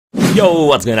Yo,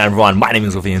 what's going on everyone? My name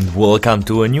is Sophie and welcome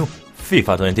to a new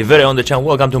FIFA 20 video on the channel.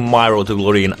 Welcome to my road to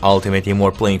glory in Ultimate Team.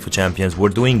 We're playing for champions. We're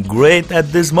doing great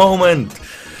at this moment.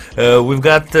 We've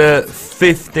got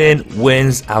 15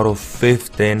 wins out of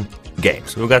 15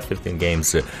 games. We've got 15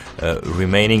 games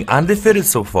remaining undefeated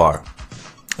so far.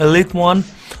 Elite 1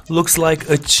 looks like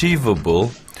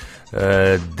achievable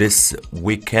this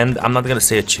weekend. I'm not gonna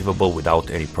say achievable without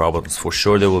any problems. For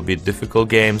sure there will be difficult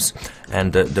games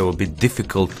and there will be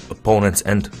difficult opponents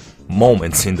and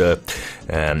moments in the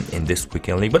in this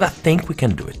weekend league, but I think we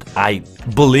can do it. I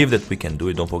believe that we can do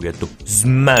it. Don't forget to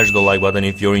smash the like button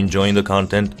if you're enjoying the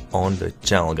content on the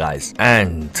channel, guys.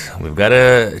 And we've got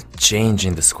a change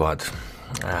in the squad.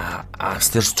 I'm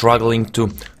still struggling to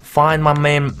find my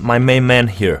main man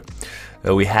here.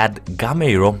 We had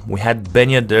Gameiro, we had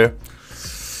Benya there.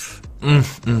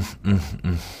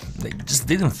 It just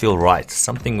didn't feel right.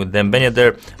 Something with them. Benya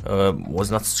there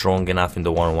was not strong enough in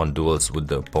the one-on-one duels with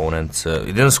the opponents.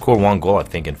 He didn't score one goal, I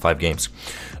think, in 5 games.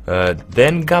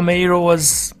 Then Gameiro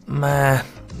was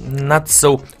not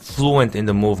so fluent in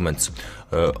the movements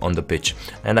on the pitch,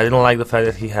 and I didn't like the fact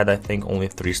that he had, I think, only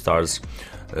 3 stars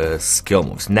skill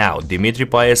moves. Now, Dimitri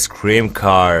Payet cream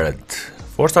card.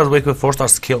 4 stars weight with 4 star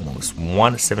skill moves,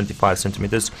 175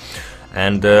 centimeters,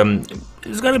 and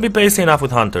it's gonna be pacey enough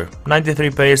with Hunter. 93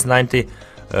 pace,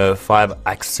 95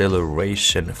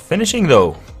 acceleration. Finishing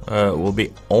though will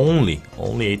be only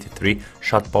 83.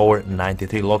 Shot power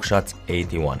 93, lock shots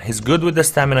 81. He's good with the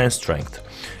stamina and strength.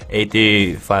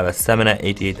 85 at stamina,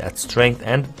 88 at strength,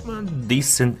 and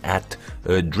decent at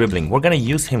dribbling. We're gonna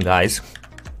use him, guys.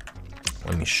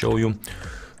 Let me show you.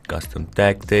 Custom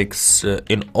tactics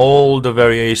in all the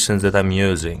variations that I'm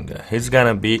using. He's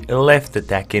gonna be a left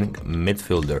attacking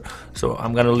midfielder, so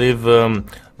I'm gonna leave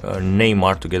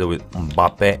Neymar together with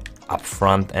Mbappe up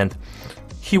front, and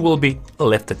he will be a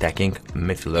left attacking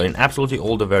midfielder in absolutely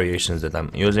all the variations that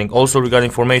I'm using. Also regarding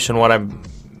formation, what I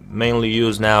mainly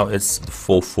use now is the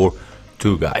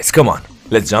 4-4-2, guys. Come on,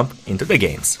 let's jump into the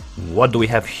games. What do we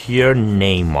have here?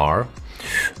 Neymar.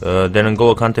 Then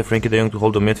N'Golo Kante, Frenkie de Jong to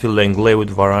hold the midfield, Lenglet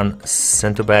with Varane,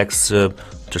 centre backs, Ter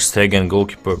Stegen,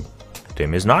 goalkeeper.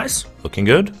 Team is nice, looking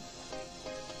good.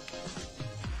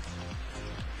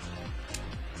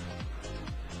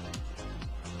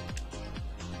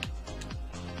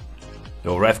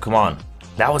 Yo, ref, come on.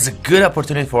 That was a good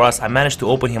opportunity for us. I managed to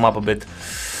open him up a bit.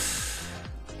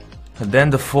 And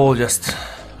then the fall just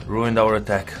ruined our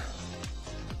attack.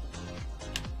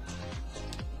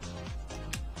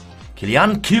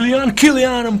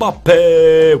 Kylian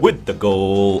Mbappe with the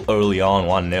goal early on,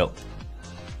 1-0.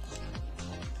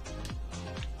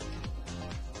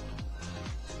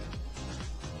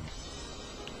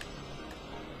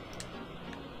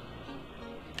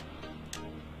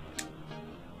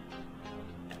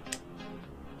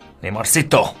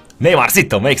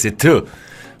 Neymarcito makes it 2.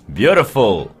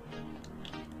 Beautiful.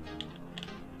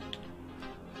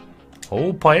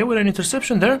 Oh, Payet with an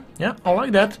interception there. Yeah, I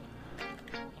like that.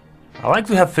 I like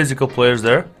to have physical players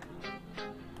there.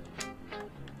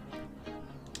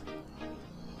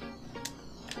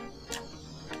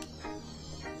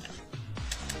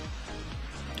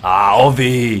 Ah,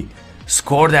 Ovi!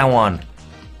 Score that one!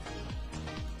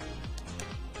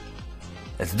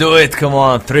 Let's do it, come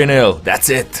on, 3-0, that's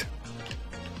it!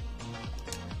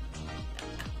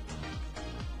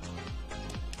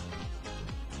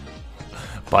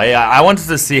 But yeah, I wanted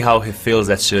to see how he feels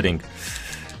at shooting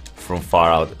from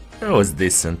far out. It was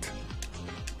decent.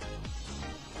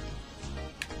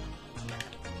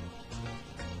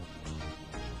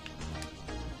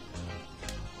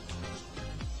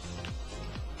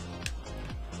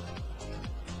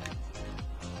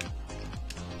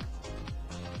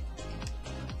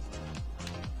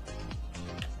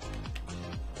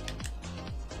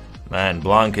 Man,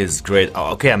 Blanc is great.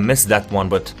 Oh, okay, I missed that one,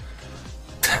 but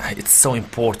it's so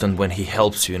important when he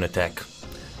helps you in attack.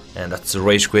 And that's a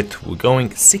rage quit. We're going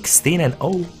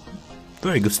 16-0.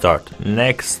 Very good start.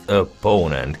 Next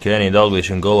opponent, Kenny Dalglish,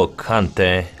 N'Golo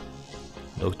Kante,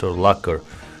 Dr. Lucker.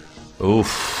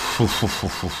 Oof.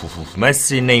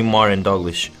 Messi, Neymar and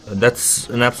Dalglish. That's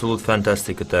an absolute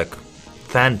fantastic attack.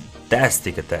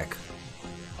 Fantastic attack.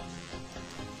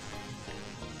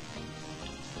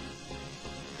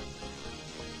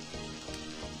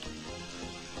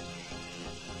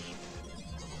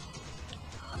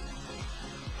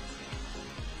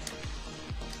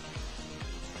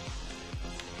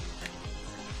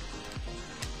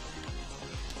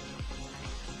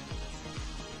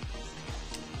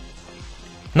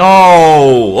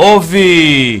 No!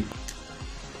 Ovi!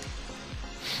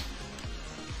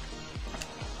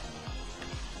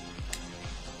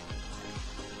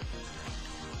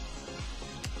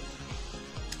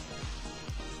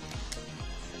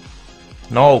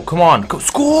 No, come on.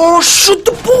 Score! Shoot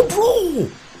the ball, bro!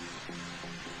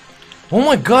 Oh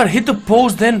my god, hit the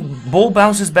post, then ball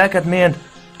bounces back at me and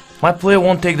my player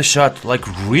won't take the shot. Like,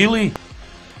 really?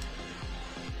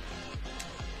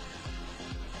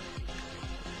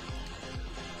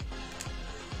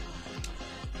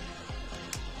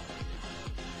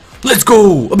 Let's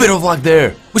go! A bit of luck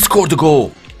there. We scored the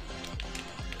goal.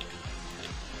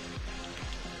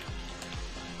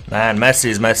 Man, Messi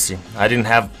is Messi. I didn't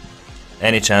have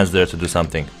any chance there to do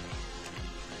something.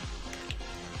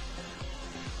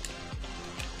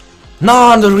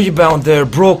 Nah, the rebound there,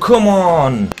 bro, come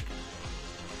on!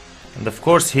 And of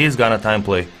course he's gonna time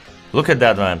play. Look at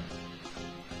that, man.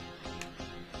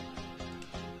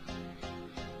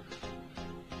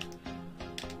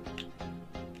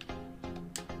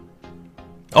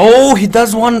 Oh, he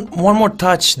does one more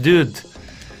touch, dude.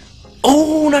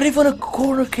 Oh, not even a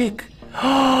corner kick.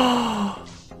 Oh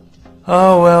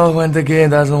well, when the game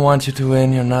doesn't want you to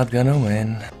win, you're not gonna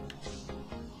win.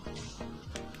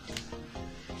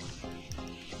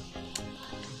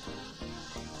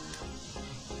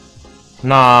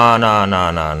 Nah,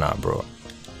 bro.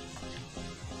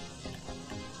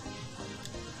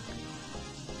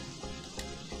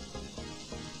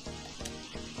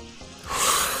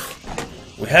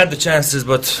 We had the chances,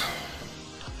 but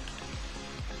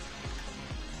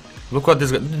look what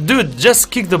this guy... Dude,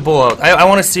 just kick the ball out. I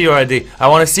want to see your ID. I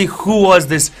want to see who was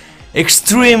this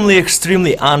extremely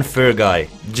unfair guy.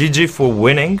 GG for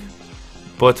winning,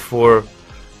 but for...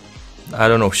 I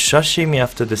don't know, shushing me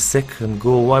after the second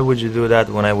goal. Why would you do that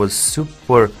when I was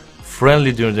super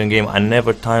friendly during the game? I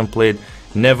never time played,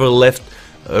 never left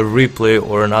a replay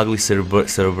or an ugly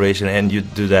celebration, and you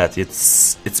do that.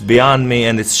 It's beyond me,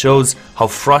 and it shows how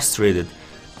frustrated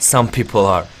some people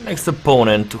are. Next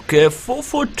opponent took a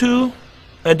 4-4-2.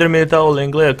 Eder Militao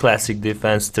Lenglet, classic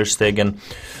defense. Ter Stegen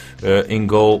in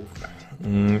goal.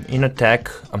 In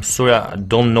attack, I'm sorry, I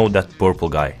don't know that purple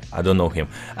guy. I don't know him.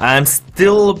 I'm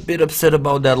still a bit upset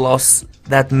about that loss.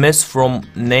 That miss from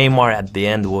Neymar at the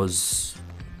end was...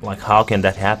 like, how can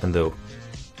that happen though?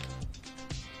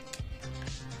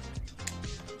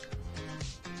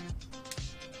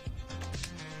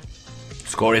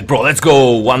 Score it, bro, let's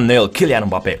go! 1-0, Kylian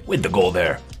Mbappe with the goal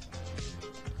there.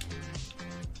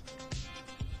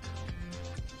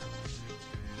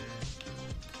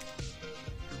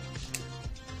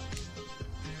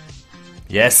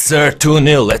 Yes sir,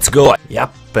 2-0, let's go!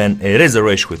 Yep, and it is a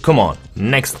rage quit, come on.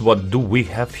 Next, what do we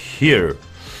have here?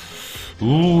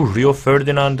 Ooh, Rio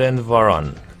Ferdinand and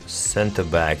Varane. Center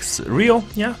backs. Rio,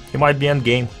 yeah, he might be end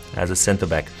game as a center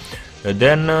back.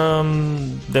 Then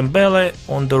Dembele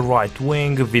on the right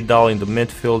wing, Vidal in the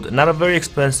midfield. Not a very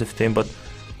expensive team, but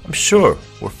I'm sure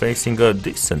we're facing a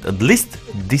decent, at least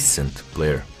decent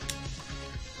player.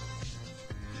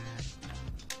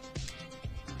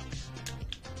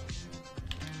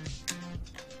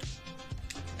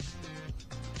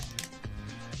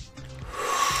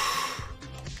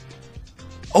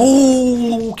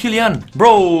 Oh, Kylian,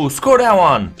 bro, score that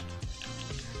one.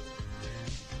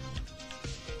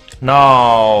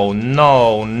 No,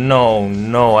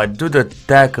 I do the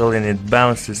tackle and it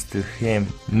bounces to him.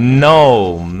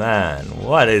 No, man,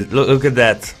 what is, look at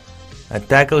that. I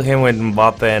tackle him with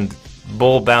Mbappe and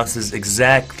ball bounces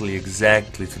exactly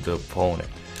to the opponent.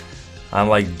 I'm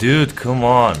like, dude, come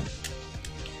on.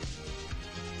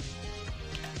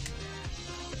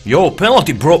 Yo,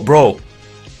 penalty, bro.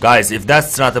 Guys, if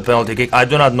that's not a penalty kick, I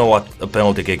do not know what a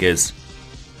penalty kick is.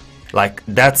 Like,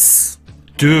 that's...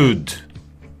 Dude.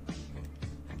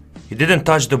 He didn't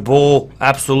touch the ball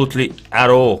absolutely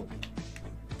at all.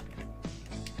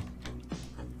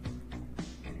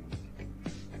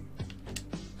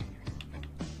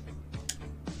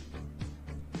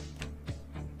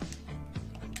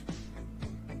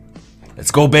 Let's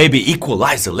go, baby.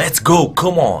 Equalizer. Let's go.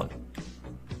 Come on.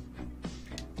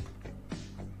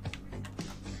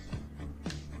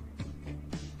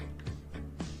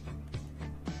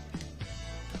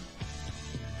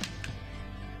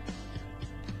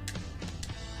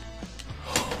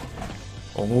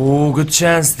 Oh, good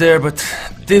chance there, but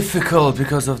difficult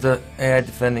because of the AI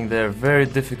defending there. Very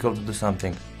difficult to do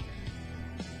something.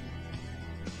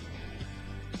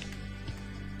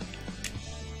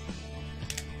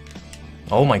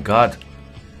 Oh my god.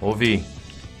 OV.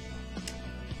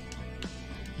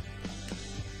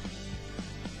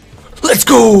 Let's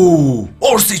go!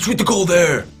 Orsic with the goal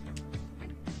there!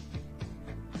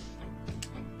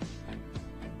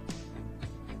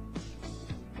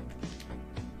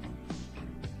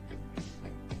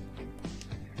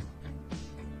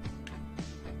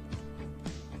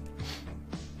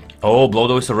 Oh, blow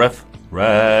the whistle, ref.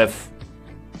 Ref.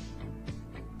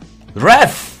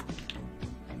 Ref!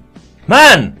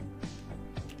 Man!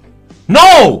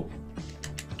 No!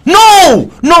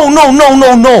 No! No, no, no,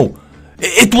 no, no!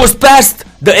 It was past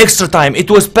the extra time. It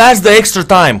was past the extra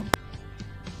time.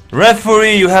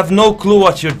 Referee, you have no clue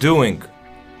what you're doing.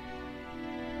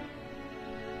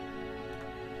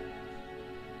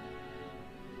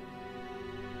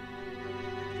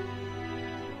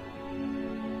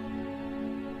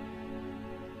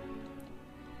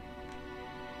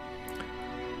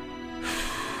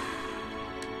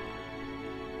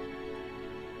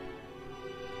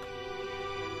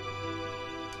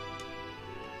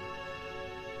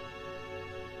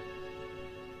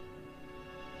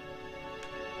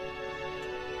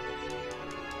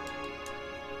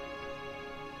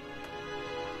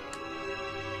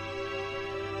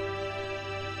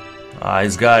 Ah,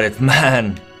 he's got it,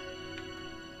 man.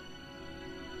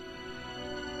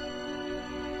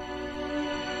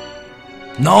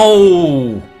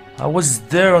 No! I was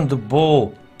there on the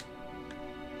ball.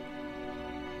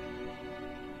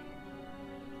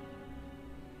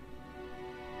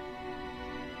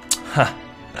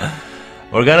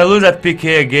 We're gonna lose at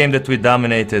PK, a game that we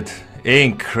dominated.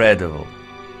 Incredible.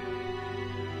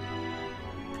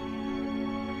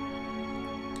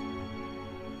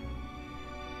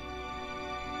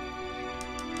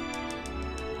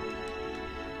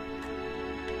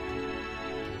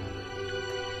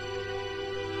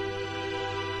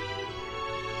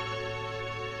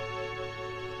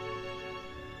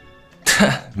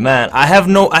 Man, I have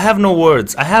no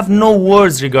words. I have no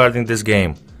words regarding this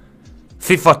game.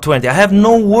 FIFA 20. I have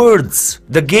no words.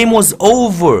 The game was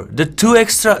over. The two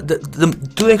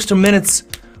extra minutes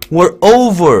were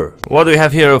over. What do we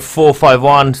have here?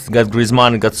 4-5-1. Got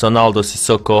Griezmann, got Ronaldo,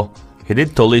 Sissoko. He did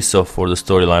Tolisso for the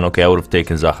storyline. Okay, I would have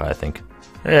taken Zaha, I think.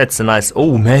 Yeah, it's a nice...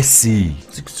 Oh, Messi.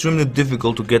 It's extremely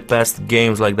difficult to get past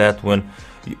games like that when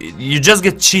you just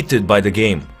get cheated by the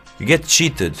game. You get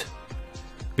cheated.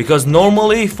 Because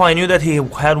normally, if I knew that he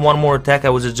had one more attack, I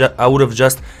would have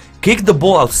just kicked the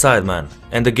ball outside, man,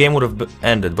 and the game would have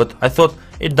ended. But I thought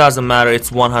it doesn't matter. It's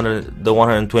the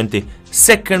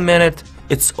 122nd minute.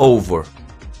 It's over.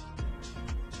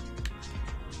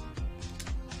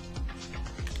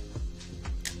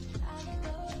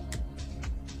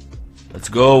 Let's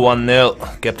go,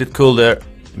 1-0. Kept it cool there.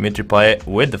 Dimitri Payet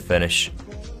with the finish.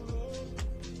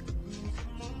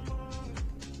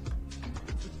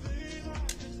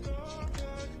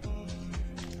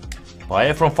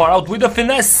 Payet from far out with a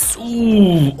finesse.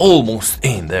 Ooh, almost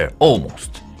in there,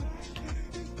 almost.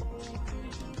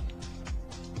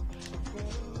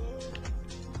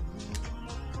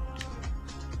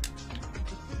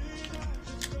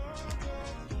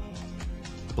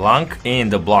 Blanc in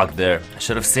the block there. I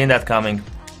should have seen that coming.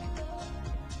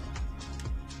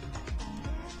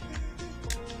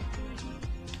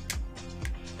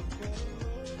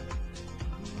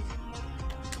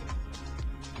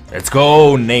 Let's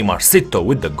go, Neymar Cito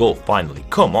with the goal finally.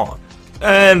 Come on.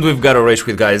 And we've got a rage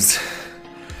quit, guys.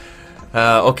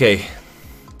 Okay.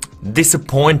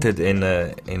 Disappointed in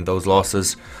those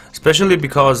losses, especially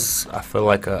because I feel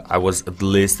like I was at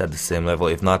least at the same level,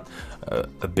 if not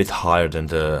a bit higher than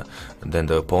the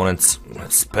opponents.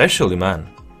 Especially, man,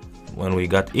 when we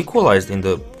got equalized in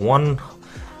the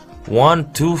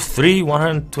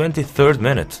 123rd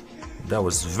minute. That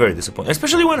was very disappointing,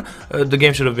 especially when the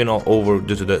game should have been over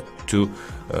due to the 2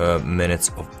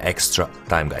 minutes of extra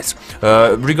time, guys.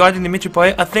 Regarding Dimitri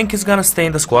Payet, I think he's gonna stay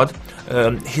in the squad.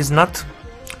 He's not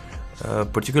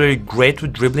particularly great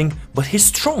with dribbling, but he's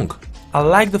strong. I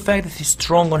like the fact that he's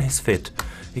strong on his feet.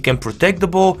 He can protect the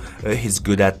ball. He's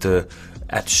good at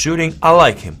shooting. I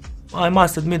like him. I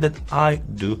must admit that I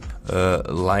do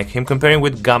like him, comparing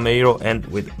with Gameiro and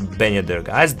with Ben Yedder,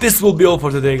 guys. This will be all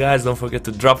for today, guys. Don't forget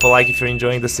to drop a like if you're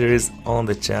enjoying the series on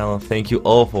the channel. Thank you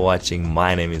all for watching.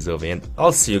 My name is Ovi, and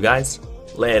I'll see you guys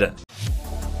later.